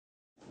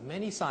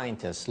Many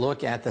scientists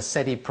look at the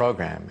SETI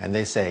program and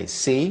they say,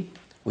 see,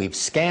 we've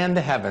scanned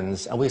the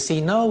heavens and we see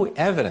no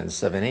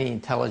evidence of any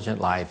intelligent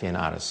life in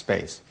outer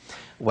space.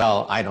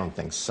 Well, I don't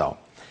think so.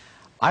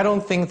 I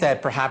don't think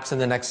that perhaps in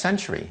the next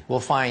century we'll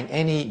find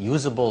any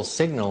usable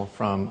signal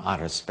from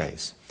outer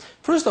space.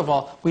 First of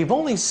all, we've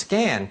only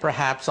scanned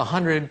perhaps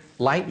 100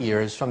 light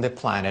years from the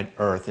planet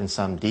Earth in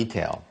some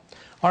detail.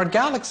 Our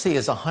galaxy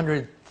is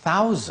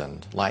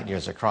 100,000 light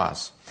years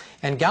across,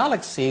 and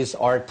galaxies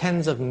are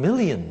tens of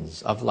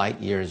millions of light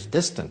years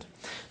distant.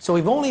 So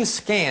we've only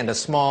scanned a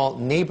small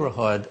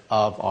neighborhood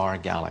of our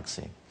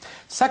galaxy.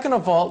 Second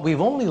of all,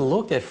 we've only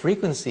looked at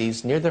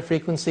frequencies near the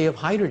frequency of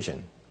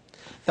hydrogen.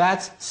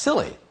 That's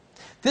silly.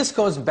 This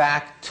goes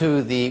back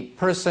to the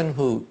person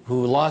who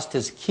lost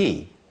his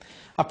key.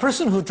 A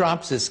person who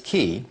drops his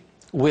key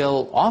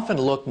will often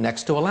look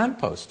next to a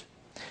lamppost.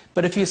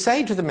 But if you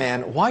say to the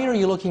man, why are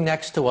you looking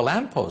next to a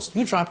lamppost?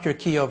 You dropped your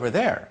key over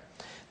there.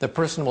 The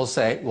person will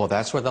say, well,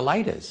 that's where the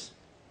light is.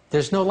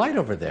 There's no light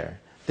over there.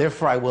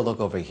 Therefore, I will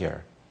look over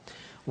here.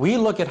 We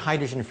look at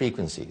hydrogen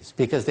frequencies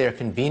because they are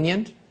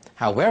convenient.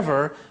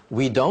 However,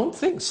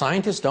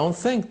 scientists don't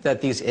think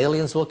that these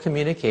aliens will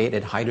communicate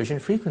at hydrogen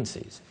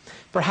frequencies.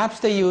 Perhaps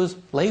they use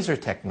laser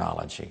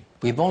technology.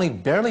 We've only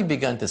barely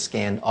begun to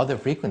scan other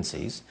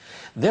frequencies.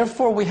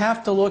 Therefore, we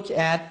have to look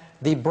at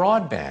the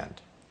broadband.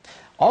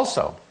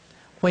 Also,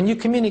 when you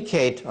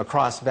communicate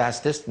across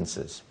vast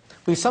distances,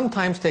 we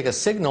sometimes take a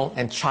signal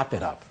and chop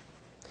it up.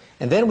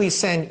 And then we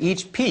send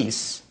each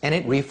piece and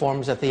it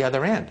reforms at the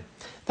other end.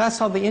 That's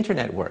how the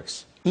internet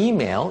works.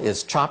 Email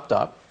is chopped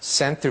up,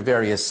 sent through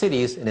various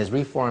cities, and is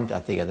reformed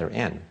at the other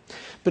end.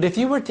 But if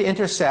you were to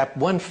intercept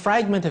one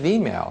fragment of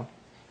email,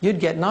 you'd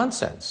get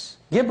nonsense,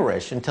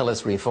 gibberish until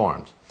it's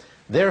reformed.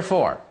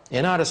 Therefore,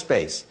 in outer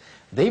space,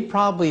 they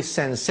probably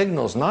send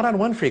signals not on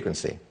one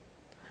frequency,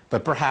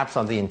 but perhaps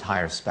on the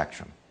entire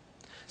spectrum,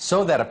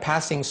 so that a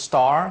passing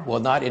star will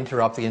not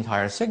interrupt the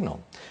entire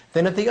signal.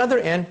 Then at the other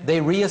end,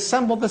 they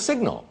reassemble the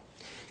signal.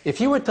 If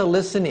you were to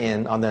listen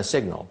in on their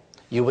signal,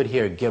 you would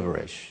hear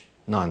gibberish,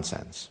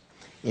 nonsense.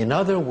 In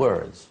other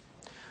words,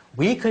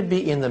 we could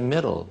be in the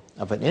middle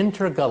of an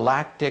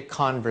intergalactic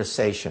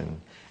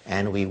conversation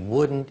and we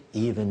wouldn't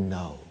even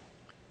know.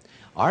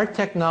 Our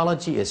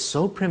technology is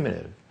so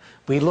primitive,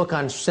 we look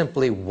on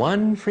simply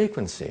one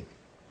frequency.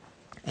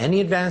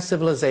 Any advanced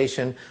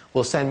civilization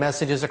will send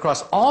messages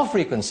across all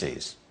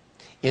frequencies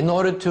in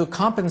order to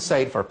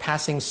compensate for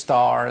passing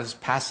stars,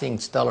 passing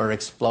stellar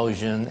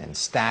explosion, and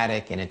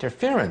static and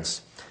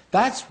interference.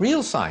 That's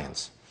real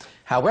science.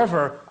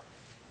 However,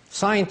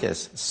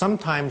 scientists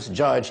sometimes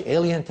judge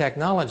alien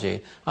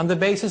technology on the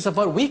basis of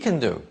what we can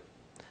do,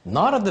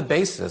 not on the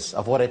basis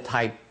of what a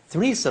Type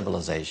 3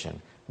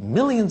 civilization,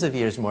 millions of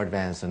years more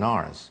advanced than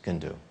ours, can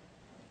do.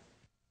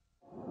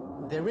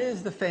 There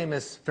is the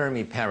famous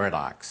Fermi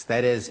paradox.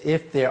 That is,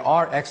 if there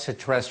are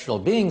extraterrestrial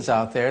beings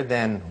out there,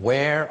 then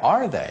where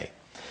are they?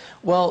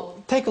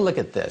 Well, take a look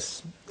at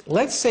this.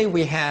 Let's say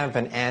we have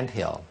an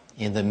anthill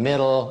in the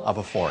middle of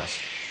a forest.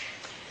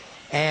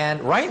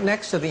 And right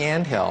next to the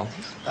anthill,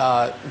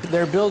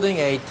 they're building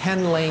a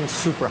 10-lane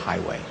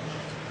superhighway.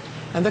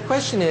 And the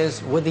question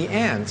is, would the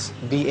ants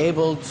be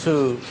able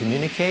to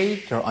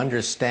communicate or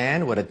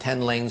understand what a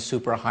 10-lane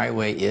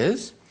superhighway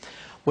is?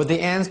 Would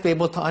the ants be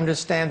able to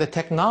understand the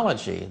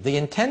technology, the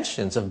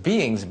intentions of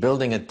beings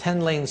building a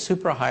 10-lane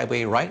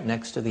superhighway right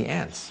next to the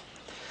ants?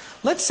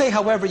 Let's say,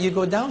 however, you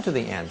go down to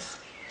the ants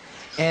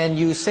and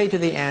you say to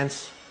the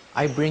ants,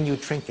 I bring you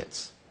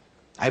trinkets,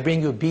 I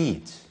bring you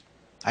beads,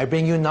 I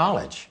bring you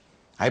knowledge,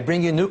 I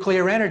bring you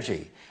nuclear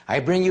energy, I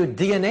bring you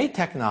DNA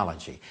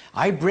technology,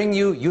 I bring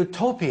you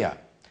utopia,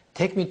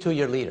 take me to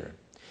your leader.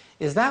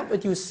 Is that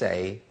what you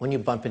say when you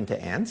bump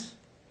into ants?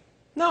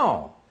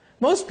 No.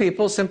 Most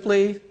people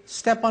simply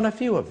step on a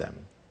few of them.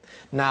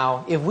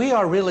 Now, if we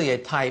are really a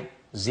Type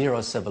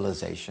 0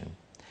 civilization,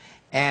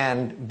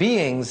 and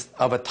beings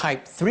of a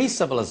Type 3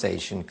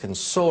 civilization can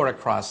soar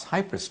across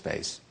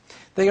hyperspace,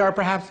 they are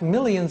perhaps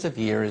millions of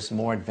years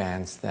more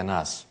advanced than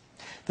us.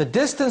 The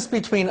distance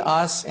between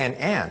us and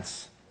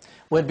ants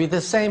would be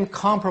the same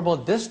comparable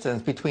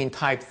distance between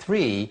Type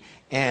 3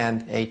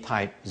 and a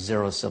Type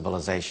 0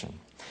 civilization.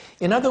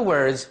 In other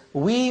words,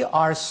 we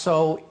are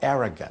so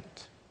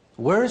arrogant,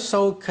 we're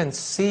so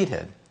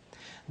conceited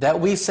that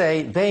we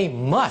say they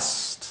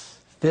must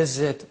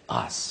visit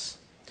us.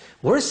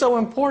 We're so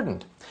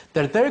important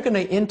that they're going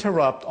to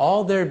interrupt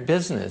all their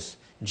business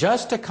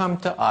just to come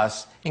to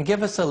us and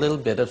give us a little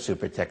bit of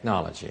super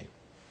technology.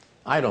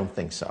 I don't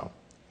think so.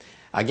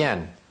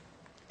 Again,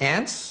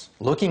 ants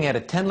looking at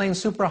a 10-lane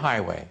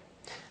superhighway,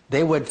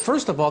 they would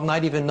first of all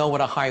not even know what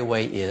a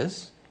highway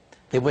is.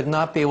 They would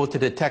not be able to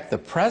detect the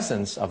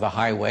presence of the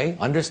highway,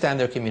 understand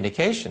their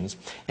communications,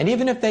 and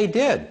even if they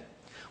did,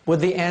 would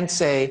the ants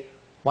say,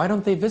 why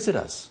don't they visit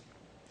us?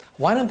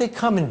 Why don't they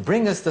come and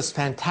bring us this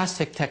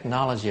fantastic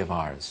technology of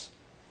ours?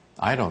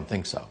 I don't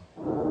think so.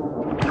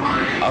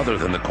 Other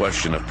than the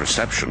question of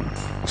perception,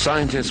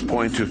 scientists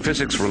point to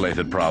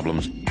physics-related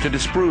problems to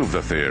disprove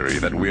the theory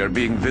that we are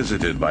being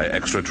visited by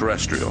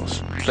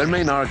extraterrestrials. Their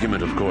main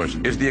argument, of course,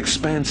 is the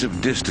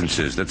expansive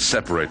distances that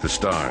separate the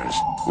stars,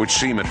 which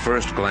seem at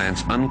first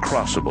glance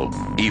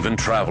uncrossable, even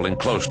traveling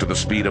close to the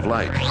speed of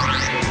light.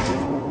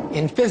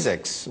 In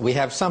physics, we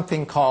have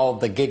something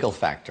called the giggle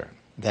factor.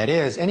 That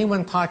is,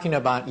 anyone talking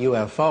about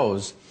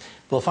UFOs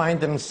will find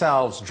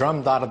themselves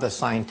drummed out of the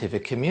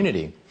scientific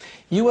community.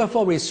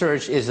 UFO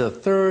research is the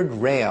third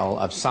rail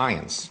of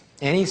science.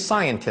 Any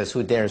scientist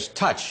who dares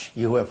touch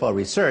UFO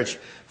research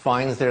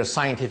finds their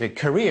scientific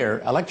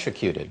career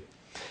electrocuted.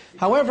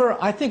 However,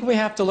 I think we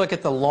have to look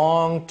at the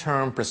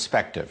long-term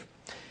perspective.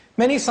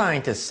 Many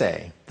scientists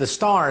say the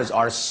stars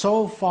are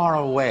so far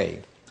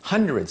away,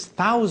 hundreds,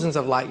 thousands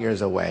of light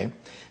years away,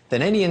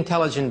 that any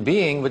intelligent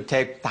being would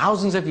take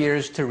thousands of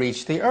years to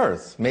reach the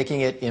Earth,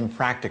 making it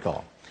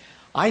impractical.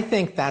 I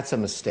think that's a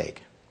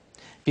mistake,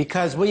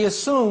 because we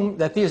assume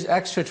that these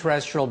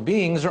extraterrestrial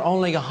beings are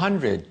only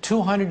 100,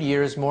 200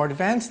 years more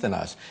advanced than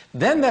us.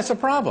 Then that's a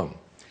problem.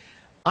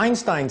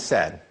 Einstein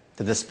said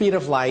that the speed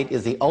of light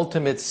is the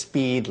ultimate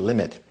speed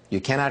limit. You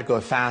cannot go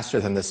faster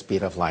than the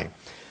speed of light.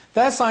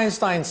 That's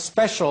Einstein's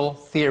special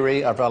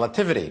theory of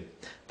relativity.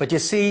 But you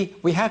see,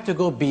 we have to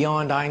go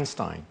beyond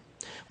Einstein.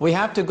 We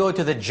have to go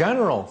to the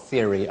general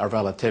theory of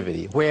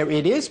relativity, where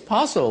it is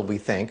possible, we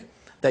think,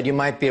 that you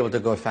might be able to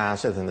go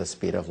faster than the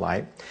speed of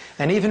light.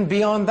 And even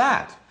beyond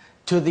that,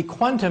 to the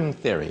quantum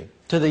theory,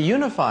 to the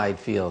unified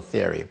field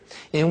theory,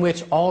 in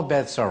which all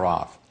bets are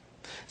off.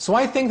 So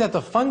I think that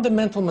the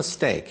fundamental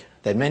mistake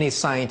that many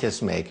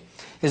scientists make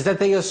is that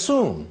they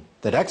assume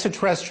that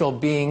extraterrestrial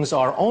beings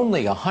are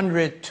only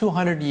 100,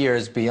 200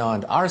 years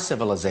beyond our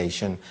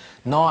civilization,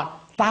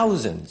 not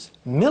thousands,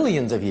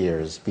 millions of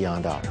years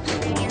beyond ours.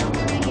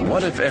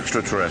 What if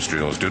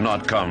extraterrestrials do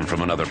not come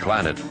from another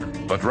planet,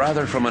 but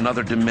rather from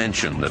another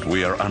dimension that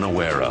we are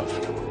unaware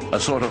of? A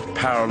sort of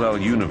parallel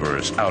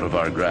universe out of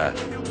our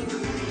grasp.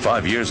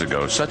 5 years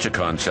ago, such a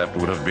concept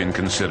would have been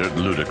considered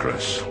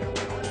ludicrous.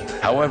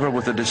 However,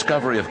 with the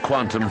discovery of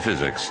quantum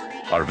physics,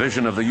 our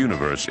vision of the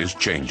universe is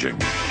changing.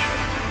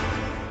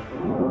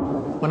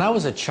 When I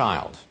was a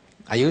child,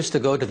 I used to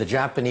go to the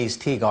Japanese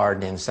tea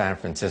garden in San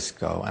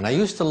Francisco, and I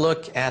used to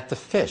look at the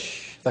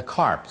fish, the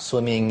carp,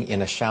 swimming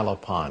in a shallow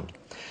pond.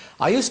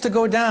 I used to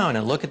go down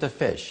and look at the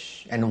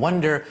fish and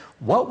wonder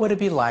what would it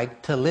be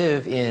like to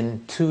live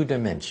in 2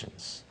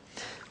 dimensions.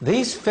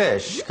 These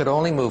fish could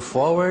only move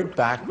forward,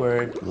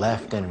 backward,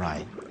 left, and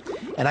right.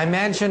 And I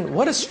imagined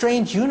what a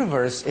strange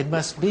universe it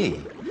must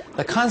be.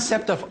 The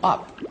concept of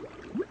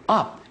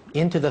up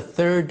into the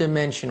 3rd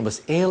dimension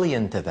was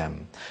alien to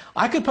them.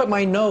 I could put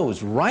my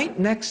nose right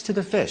next to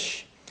the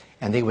fish,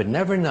 and they would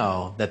never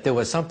know that there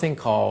was something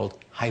called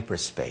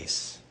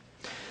hyperspace.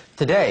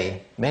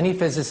 Today, many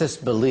physicists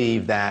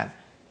believe that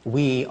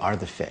we are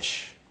the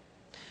fish.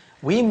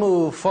 We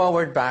move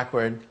forward,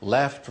 backward,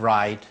 left,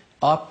 right,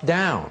 up,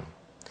 down.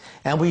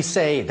 And we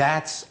say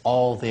that's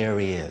all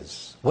there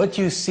is. What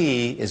you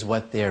see is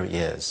what there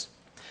is.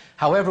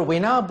 However, we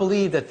now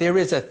believe that there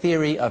is a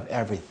theory of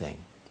everything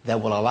that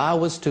will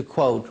allow us to,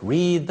 quote,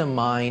 read the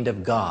mind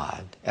of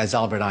God, as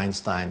Albert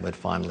Einstein would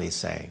fondly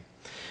say.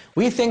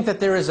 We think that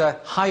there is a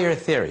higher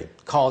theory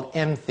called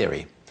M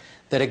theory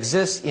that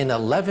exists in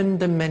 11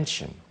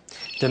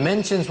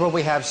 dimensions where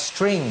we have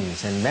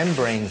strings and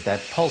membranes that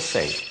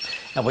pulsate.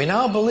 And we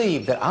now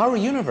believe that our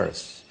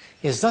universe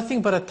is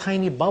nothing but a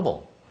tiny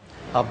bubble,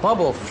 a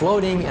bubble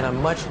floating in a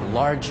much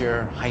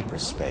larger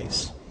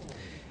hyperspace.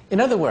 In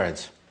other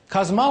words,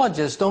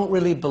 cosmologists don't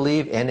really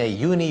believe in a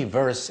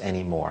universe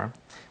anymore.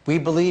 We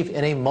believe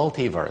in a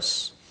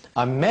multiverse,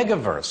 a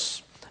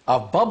megaverse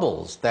of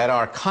bubbles that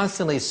are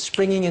constantly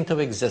springing into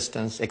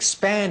existence,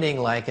 expanding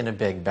like in a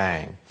Big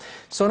Bang.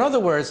 So in other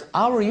words,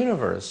 our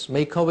universe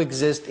may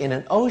coexist in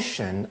an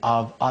ocean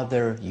of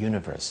other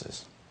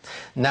universes.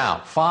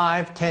 Now,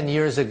 5, 10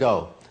 years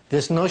ago,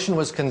 this notion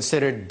was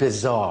considered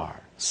bizarre,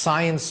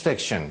 science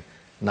fiction.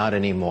 Not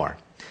anymore.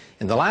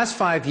 In the last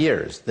 5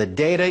 years, the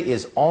data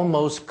is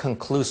almost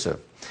conclusive.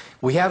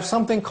 We have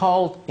something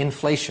called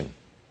inflation.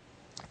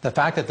 The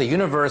fact that the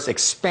universe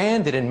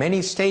expanded in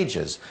many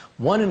stages,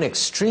 one an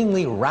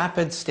extremely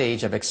rapid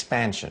stage of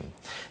expansion.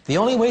 The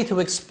only way to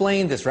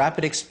explain this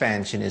rapid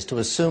expansion is to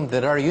assume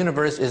that our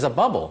universe is a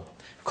bubble,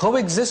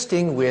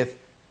 coexisting with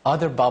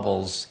other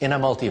bubbles in a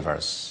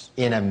multiverse,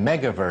 in a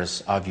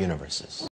megaverse of universes.